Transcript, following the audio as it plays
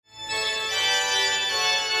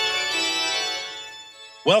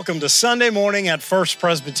Welcome to Sunday morning at First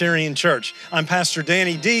Presbyterian Church. I'm Pastor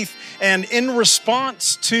Danny Deeth, and in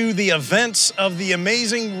response to the events of the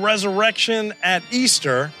amazing resurrection at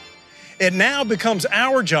Easter, it now becomes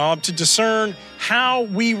our job to discern how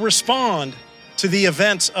we respond to the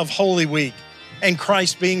events of Holy Week and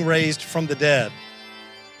Christ being raised from the dead.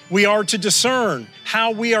 We are to discern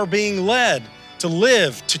how we are being led to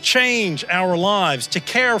live, to change our lives, to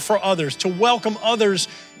care for others, to welcome others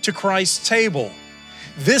to Christ's table.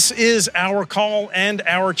 This is our call and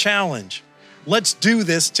our challenge. Let's do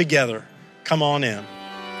this together. Come on in.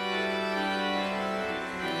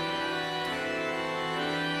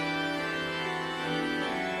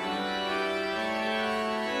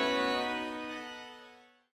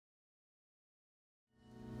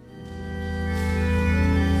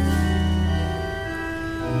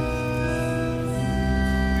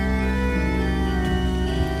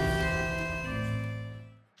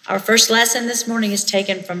 Our first lesson this morning is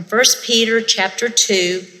taken from 1 Peter chapter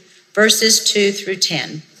 2, verses 2 through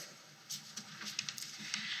 10.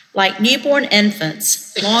 Like newborn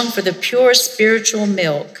infants, long for the pure spiritual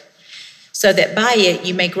milk, so that by it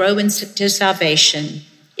you may grow into salvation,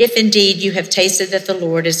 if indeed you have tasted that the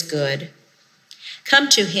Lord is good. Come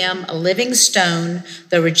to him, a living stone,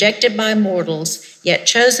 though rejected by mortals, yet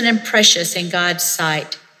chosen and precious in God's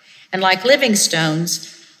sight. And like living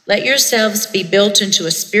stones, let yourselves be built into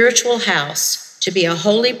a spiritual house, to be a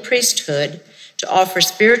holy priesthood, to offer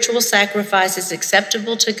spiritual sacrifices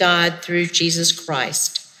acceptable to God through Jesus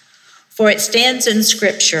Christ. For it stands in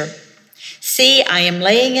Scripture, "See, I am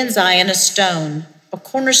laying in Zion a stone, a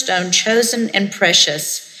cornerstone chosen and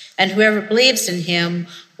precious, and whoever believes in him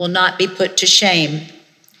will not be put to shame.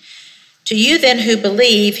 To you then who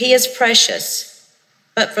believe, he is precious.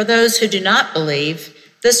 But for those who do not believe,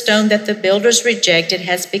 the stone that the builders rejected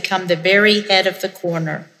has become the very head of the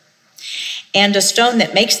corner, and a stone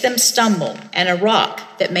that makes them stumble, and a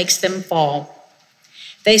rock that makes them fall.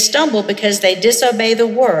 They stumble because they disobey the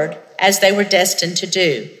word, as they were destined to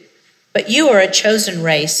do. But you are a chosen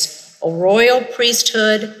race, a royal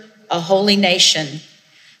priesthood, a holy nation,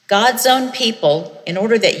 God's own people, in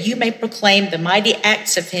order that you may proclaim the mighty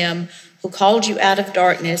acts of him who called you out of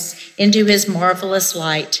darkness into his marvelous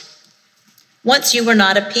light. Once you were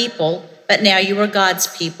not a people, but now you are God's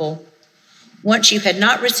people. Once you had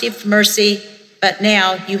not received mercy, but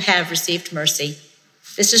now you have received mercy."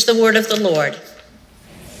 This is the word of the Lord.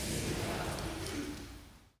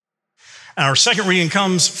 Our second reading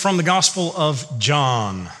comes from the Gospel of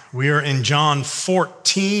John. We are in John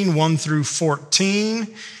 14, 1 through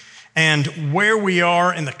 14. And where we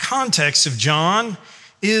are in the context of John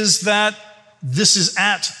is that this is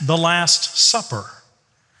at the Last Supper.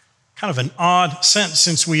 Kind of an odd sense,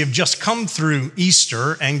 since we have just come through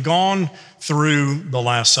Easter and gone through the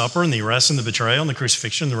Last Supper and the arrest and the betrayal and the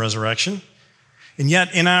crucifixion and the resurrection. And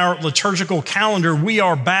yet in our liturgical calendar, we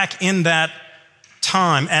are back in that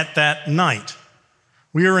time at that night.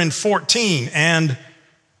 We are in 14, and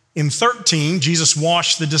in 13, Jesus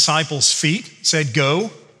washed the disciples' feet, said,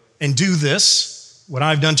 "Go and do this. What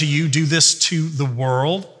I've done to you, do this to the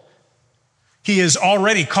world." He has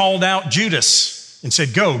already called out Judas and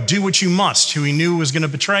said, "Go, do what you must," who he knew was going to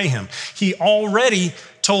betray him. He already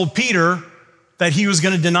told Peter that he was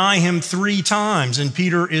going to deny him 3 times, and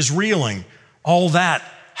Peter is reeling. All that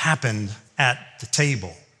happened at the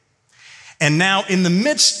table. And now in the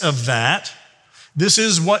midst of that, this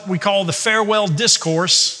is what we call the farewell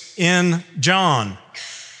discourse in John.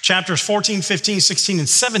 Chapters 14, 15, 16, and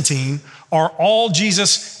 17 are all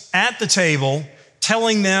Jesus at the table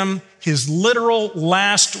telling them his literal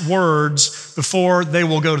last words before they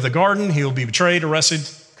will go to the garden. He will be betrayed, arrested,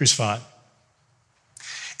 crucified.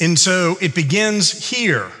 And so it begins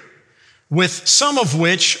here, with some of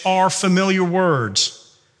which are familiar words.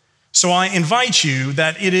 So I invite you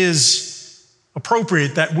that it is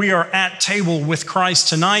appropriate that we are at table with Christ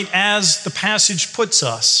tonight as the passage puts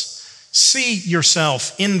us. See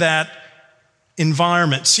yourself in that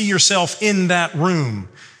environment. See yourself in that room.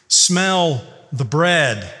 Smell the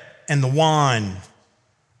bread and the wine.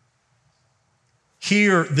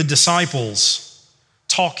 Hear the disciples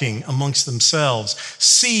talking amongst themselves.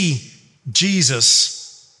 See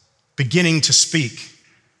Jesus beginning to speak.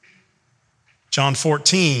 John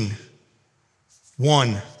 14,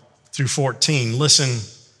 1 through 14. Listen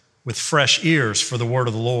with fresh ears for the word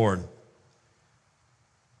of the Lord.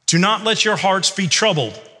 "Do not let your hearts be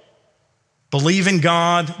troubled. Believe in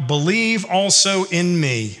God, believe also in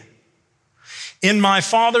me. In my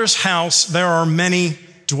Father's house there are many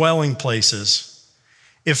dwelling places.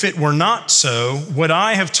 If it were not so, would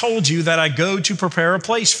I have told you that I go to prepare a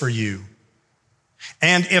place for you?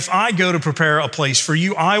 And if I go to prepare a place for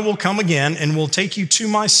you, I will come again and will take you to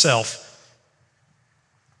myself,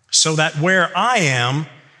 so that where I am,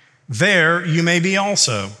 there you may be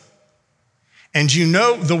also. And you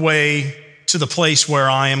know the way to the place where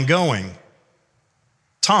I am going."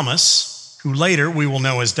 Thomas, who later we will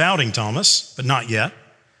know as Doubting Thomas, but not yet,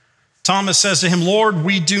 Thomas says to him, "Lord,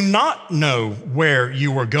 we do not know where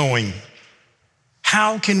you are going.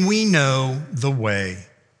 How can we know the way?"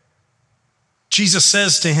 Jesus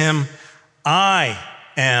says to him, "I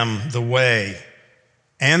am the way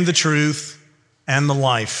and the truth and the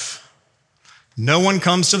life. No one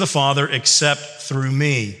comes to the Father except through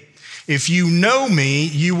me. If you know me,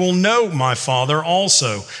 you will know my Father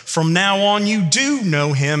also. From now on, you do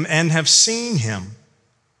know him and have seen him."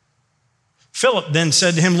 Philip then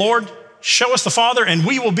said to him, "Lord, show us the Father, and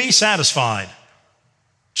we will be satisfied."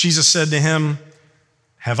 Jesus said to him,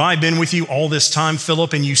 "Have I been with you all this time,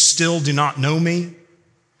 Philip, and you still do not know me?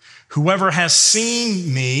 Whoever has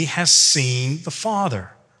seen me has seen the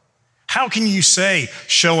Father. How can you say,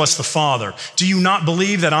 'Show us the Father'? Do you not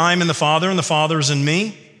believe that I am in the Father and the Father is in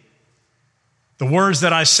me? The words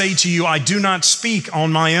that I say to you, I do not speak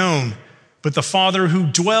on my own, but the Father who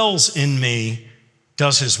dwells in me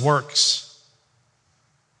does his works.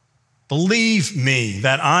 Believe me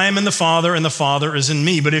that I am in the Father and the Father is in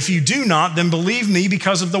me. But if you do not, then believe me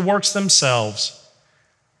because of the works themselves.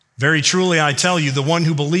 Very truly, I tell you, the one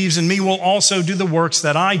who believes in me will also do the works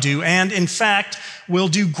that I do, and in fact, will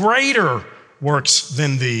do greater works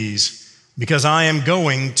than these, because I am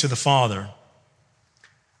going to the Father.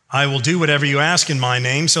 I will do whatever you ask in my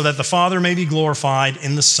name, so that the Father may be glorified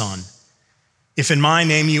in the Son. If in my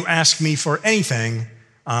name you ask me for anything,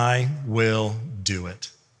 I will do it."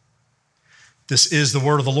 This is the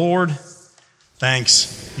word of the Lord. Thanks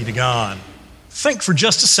be to God. Think for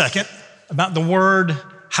just a second about the word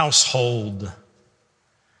household.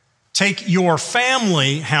 Take your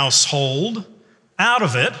family household out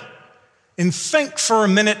of it and think for a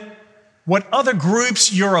minute what other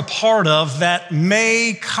groups you're a part of that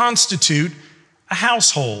may constitute a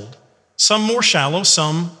household. Some more shallow,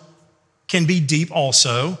 some can be deep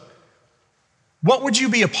also. What would you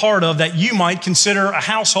be a part of that you might consider a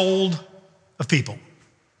household of people?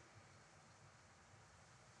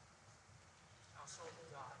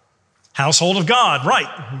 Household of God, right.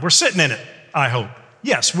 We're sitting in it, I hope.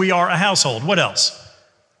 Yes, we are a household. What else?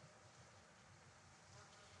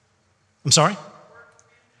 I'm sorry?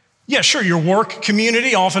 Yeah, sure, your work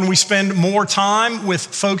community. Often we spend more time with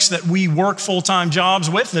folks that we work full-time jobs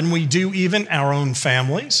with than we do even our own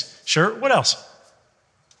families. Sure, what else?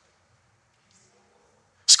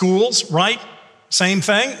 Schools, right? Same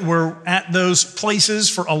thing. We're at those places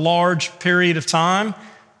for a large period of time.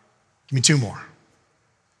 Give me two more.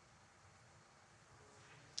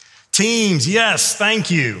 Teams, yes, thank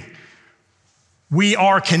you. We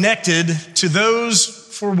are connected to those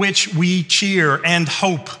for which we cheer and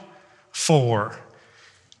hope for.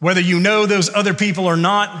 Whether you know those other people or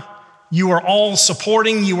not, you are all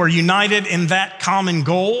supporting, you are united in that common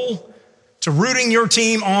goal to rooting your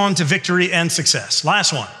team on to victory and success.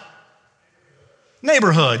 Last one.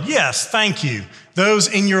 Neighborhood, yes, thank you. Those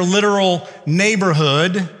in your literal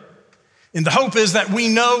neighborhood. And the hope is that we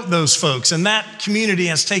know those folks, and that community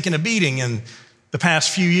has taken a beating in the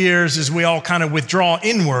past few years as we all kind of withdraw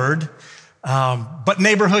inward. But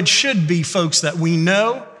neighborhood should be folks that we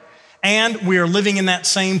know, and we are living in that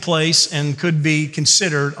same place and could be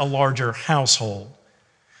considered a larger household.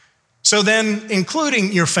 So then,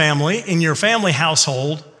 including your family, in your family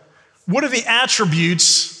household, what are the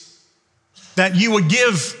attributes that you would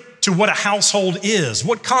give to what a household is?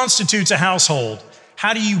 What constitutes a household?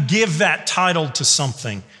 How do you give that title to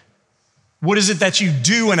something? What is it that you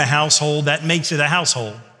do in a household that makes it a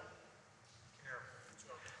household?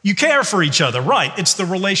 You care for each other, right. It's the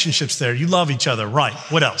relationships there. You love each other, right.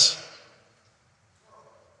 What else?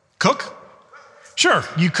 Cook? Sure,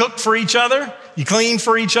 you cook for each other. You clean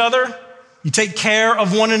for each other. You take care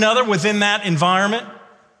of one another within that environment.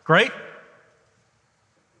 Great.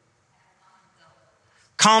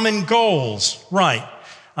 Common goals, right.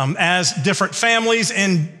 As different families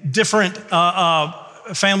and different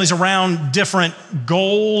families around different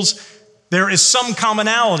goals, there is some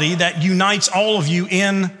commonality that unites all of you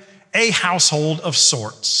in a household of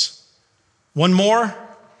sorts. One more?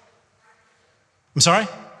 I'm sorry?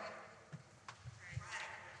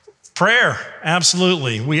 Prayer,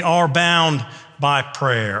 absolutely. We are bound by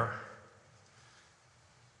prayer.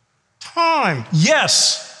 Time,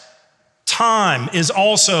 yes. Time is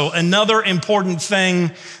also another important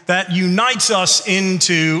thing that unites us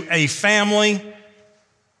into a family.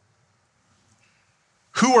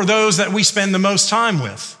 Who are those that we spend the most time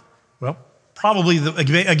with? Well, probably,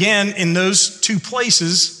 again, in those two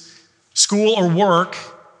places, school or work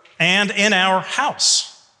and in our house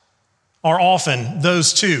are often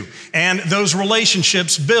those two. And those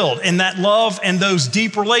relationships build. And that love and those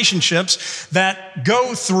deep relationships that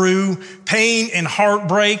go through pain and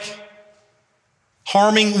heartbreak,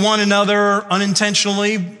 harming one another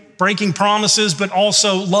unintentionally, breaking promises, but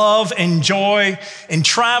also love and joy and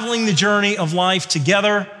traveling the journey of life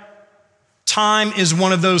together. Time is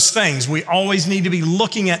one of those things. We always need to be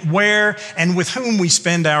looking at where and with whom we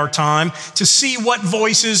spend our time to see what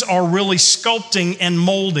voices are really sculpting and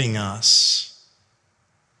molding us.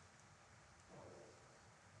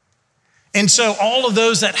 And so all of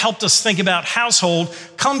those that helped us think about household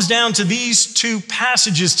comes down to these two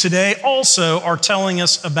passages today also are telling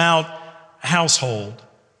us about household.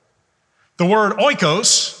 The word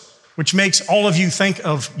oikos, which makes all of you think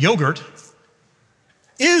of yogurt,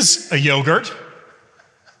 is a yogurt.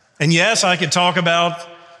 And yes, I could talk about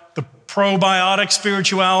the probiotic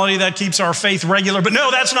spirituality that keeps our faith regular, but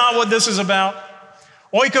no, that's not what this is about.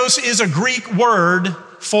 Oikos is a Greek word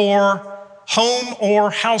for home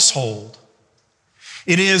or household.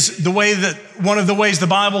 It is one of the ways the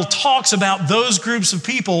Bible talks about those groups of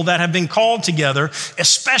people that have been called together,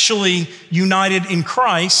 especially united in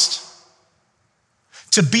Christ,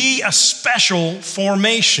 to be a special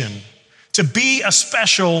formation, to be a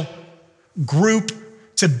special group,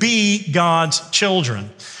 to be God's children.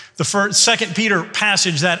 The 2 Peter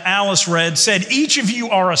passage that Alice read said, each of you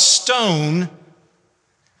are a stone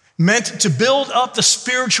meant to build up the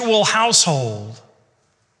spiritual household.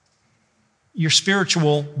 The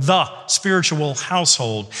spiritual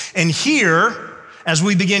household. And here, as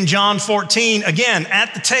we begin John 14, again,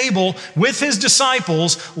 at the table with his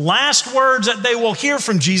disciples, last words that they will hear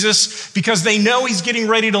from Jesus because they know he's getting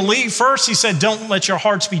ready to leave. First, he said, don't let your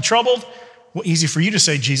hearts be troubled. Well, easy for you to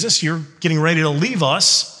say, Jesus, you're getting ready to leave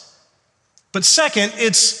us. But second,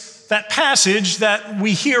 it's that passage that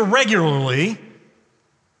we hear regularly.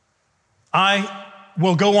 I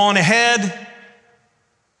will go on ahead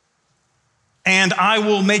and I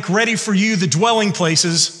will make ready for you the dwelling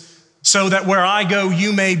places so that where I go,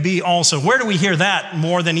 you may be also. Where do we hear that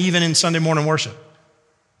more than even in Sunday morning worship?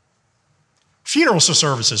 Funeral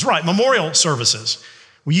services, right, memorial services.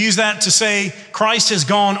 We use that to say Christ has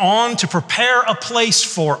gone on to prepare a place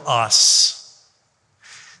for us.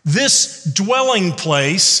 This dwelling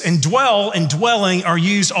place and dwell and dwelling are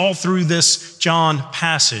used all through this John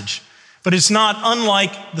passage. But it's not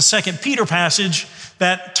unlike the 2 Peter passage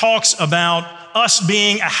that talks about us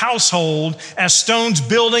being a household as stones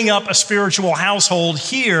building up a spiritual household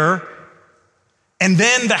here, and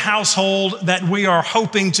then the household that we are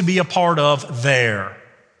hoping to be a part of there.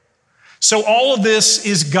 So all of this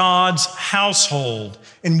is God's household.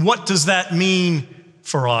 And what does that mean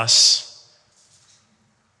for us?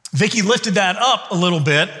 Vicki lifted that up a little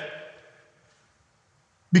bit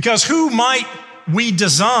because who might we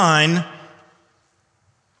design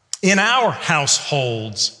in our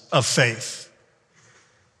households of faith?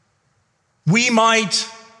 We might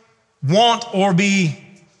want or be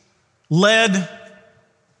led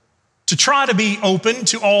to try to be open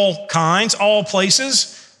to all kinds, all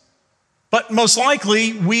places, but most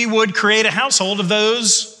likely we would create a household of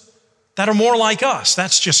those that are more like us.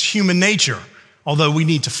 That's just human nature, although we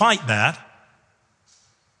need to fight that.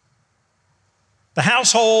 The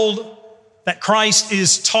household that Christ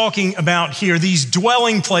is talking about here, these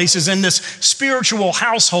dwelling places and this spiritual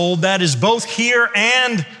household that is both here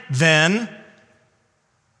and then,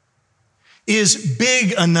 is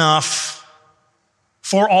big enough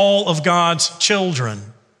for all of God's children.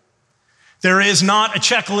 There is not a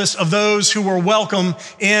checklist of those who are welcome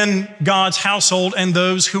in God's household and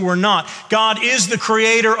those who are not. God is the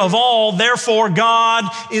creator of all, therefore God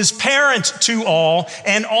is parent to all,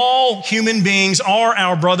 and all human beings are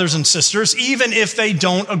our brothers and sisters, even if they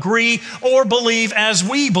don't agree or believe as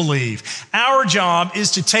we believe. Our job is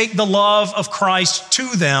to take the love of Christ to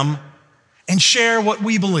them and share what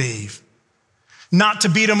we believe. Not to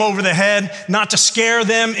beat them over the head, not to scare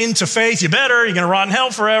them into faith. You better, you're going to rot in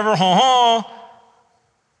hell forever,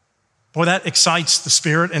 Boy, that excites the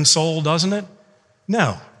spirit and soul, doesn't it?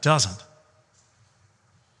 No, it doesn't.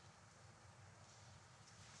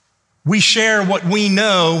 We share what we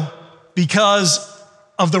know because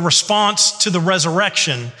of the response to the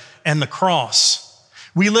resurrection and the cross.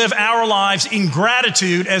 We live our lives in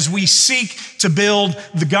gratitude as we seek to build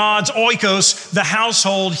the God's oikos, the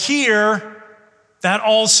household here, that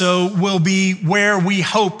also will be where we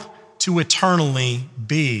hope to eternally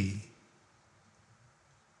be.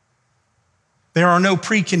 There are no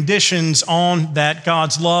preconditions on that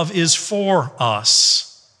God's love is for us.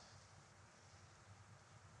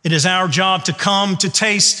 It is our job to come to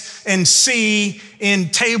taste and see in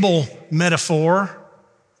table metaphor,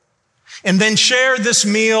 and then share this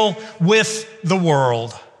meal with the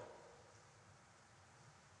world.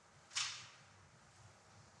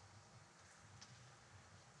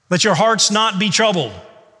 Let your hearts not be troubled.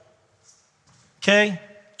 Okay?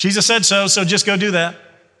 Jesus said so just go do that.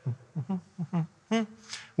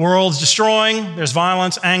 World's destroying, there's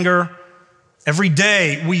violence, anger. Every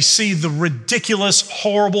day we see the ridiculous,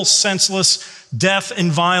 horrible, senseless death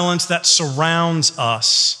and violence that surrounds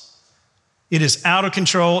us. It is out of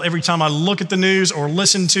control. Every time I look at the news or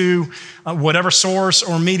listen to whatever source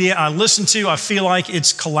or media I listen to, I feel like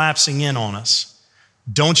it's collapsing in on us.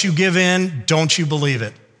 Don't you give in. Don't you believe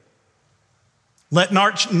it. Let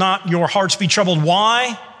not your hearts be troubled.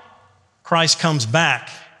 Why? Christ comes back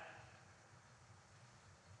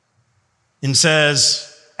and says,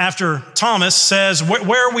 after Thomas says,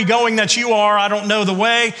 where are we going that you are? I don't know the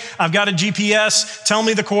way. I've got a GPS. Tell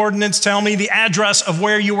me the coordinates. Tell me the address of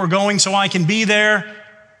where you are going so I can be there.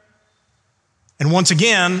 And once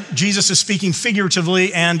again, Jesus is speaking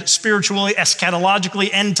figuratively and spiritually, eschatologically,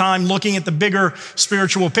 end time, looking at the bigger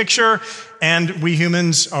spiritual picture. And we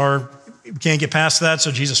humans can't get past that.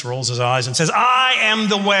 So Jesus rolls his eyes and says, I am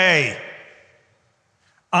the way.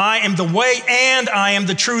 I am the way, and I am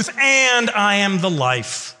the truth, and I am the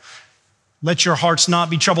life. Let your hearts not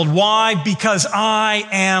be troubled. Why? Because I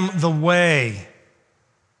am the way.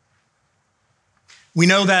 We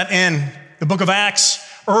know that in the book of Acts,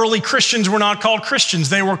 early Christians were not called Christians.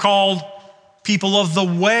 They were called people of the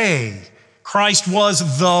way. Christ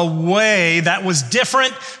was the way that was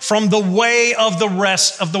different from the way of the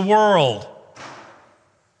rest of the world.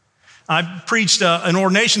 I preached an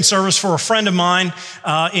ordination service for a friend of mine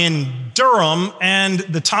in Durham, and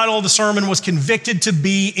the title of the sermon was Convicted to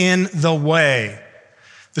Be in the Way.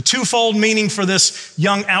 The twofold meaning for this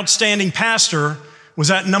young, outstanding pastor was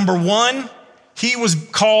that, number one, he was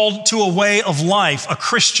called to a way of life, a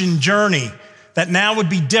Christian journey that now would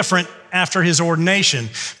be different after his ordination.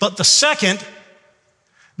 But the second,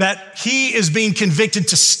 that he is being convicted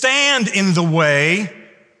to stand in the way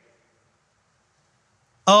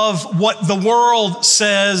of what the world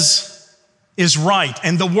says is right,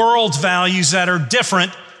 and the world's values that are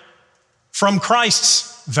different from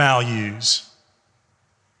Christ's values.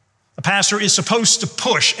 A pastor is supposed to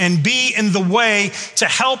push and be in the way to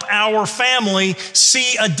help our family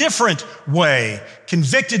see a different way.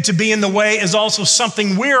 Convicted to be in the way is also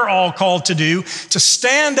something we're all called to do, to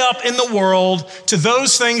stand up in the world to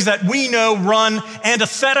those things that we know run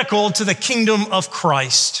antithetical to the kingdom of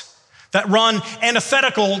Christ, that run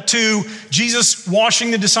antithetical to Jesus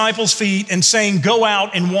washing the disciples' feet and saying, go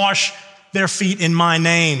out and wash their feet in my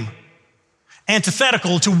name.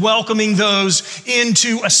 Antithetical to welcoming those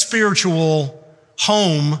into a spiritual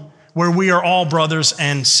home where we are all brothers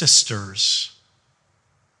and sisters.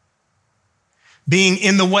 Being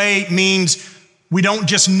in the way means we don't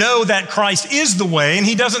just know that Christ is the way, and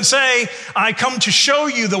he doesn't say, I come to show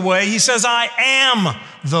you the way. He says, I am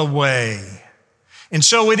the way. And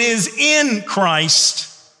so it is in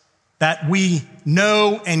Christ that we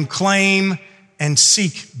know and claim and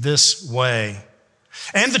seek this way.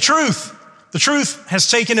 And the truth has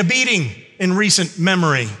taken a beating in recent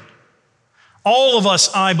memory. All of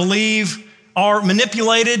us, I believe, are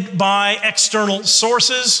manipulated by external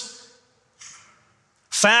sources.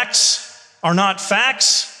 Facts are not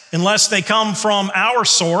facts unless they come from our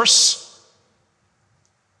source.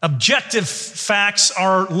 Objective facts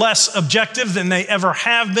are less objective than they ever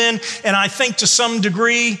have been. And I think to some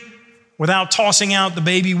degree, without tossing out the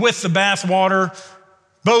baby with the bathwater,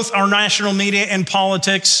 both our national media and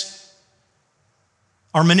politics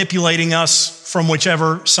are manipulating us from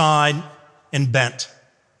whichever side and bent.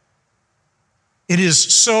 It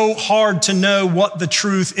is so hard to know what the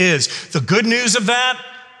truth is. The good news of that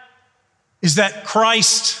is that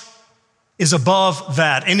Christ is above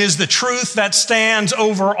that and is the truth that stands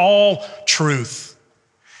over all truth.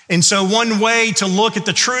 And so one way to look at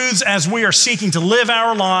the truths as we are seeking to live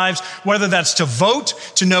our lives, whether that's to vote,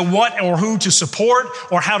 to know what or who to support,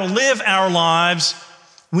 or how to live our lives,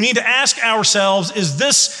 we need to ask ourselves, is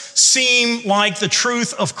this seem like the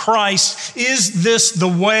truth of Christ? Is this the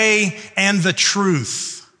way and the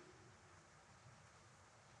truth?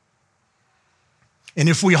 And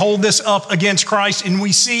if we hold this up against Christ and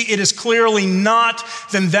we see it is clearly not,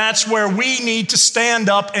 then that's where we need to stand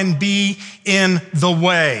up and be in the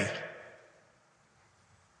way.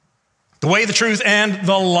 The way, the truth, and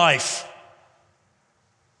the life.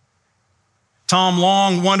 Tom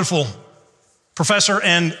Long, wonderful professor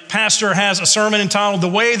and pastor, has a sermon entitled The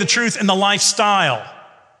Way, the Truth, and the Lifestyle,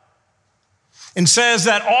 and says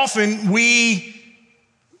that often we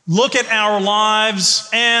look at our lives,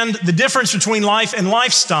 and the difference between life and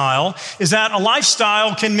lifestyle is that a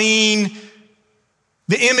lifestyle can mean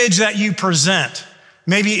the image that you present.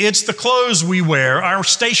 Maybe it's the clothes we wear, our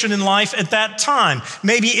station in life at that time.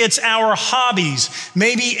 Maybe it's our hobbies.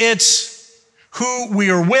 Maybe it's who we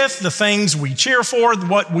are with, the things we cheer for,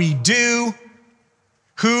 what we do,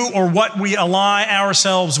 who or what we ally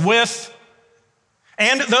ourselves with.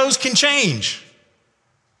 And those can change.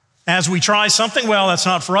 As we try something, well, that's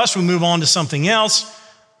not for us, we move on to something else.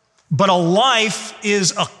 But a life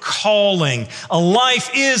is a calling. A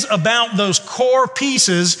life is about those core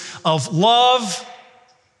pieces of love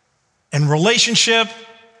and relationship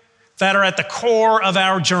that are at the core of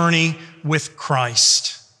our journey with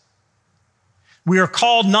Christ. We are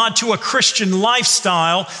called not to a Christian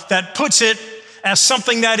lifestyle that puts it as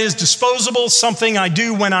something that is disposable, something I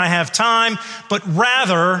do when I have time, but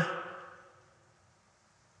rather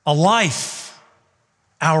a life,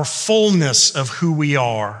 our fullness of who we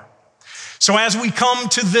are. So as we come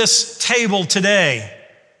to this table today,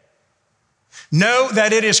 know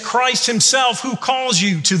that it is Christ himself who calls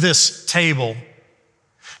you to this table.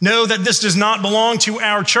 Know that this does not belong to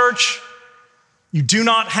our church. You do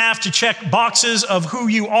not have to check boxes of who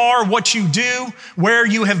you are, what you do, where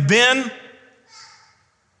you have been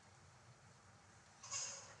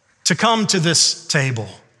to come to this table.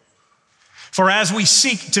 For as we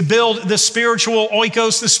seek to build the spiritual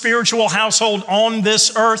oikos, the spiritual household on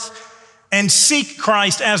this earth, and seek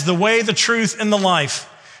Christ as the way, the truth, and the life,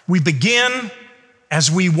 we begin as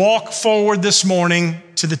we walk forward this morning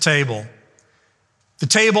to the table. The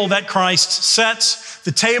table that Christ sets,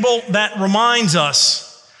 the table that reminds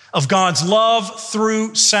us of God's love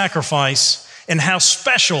through sacrifice and how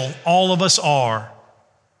special all of us are.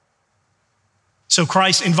 So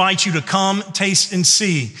Christ invites you to come, taste, and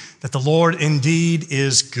see that the Lord indeed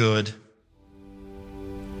is good.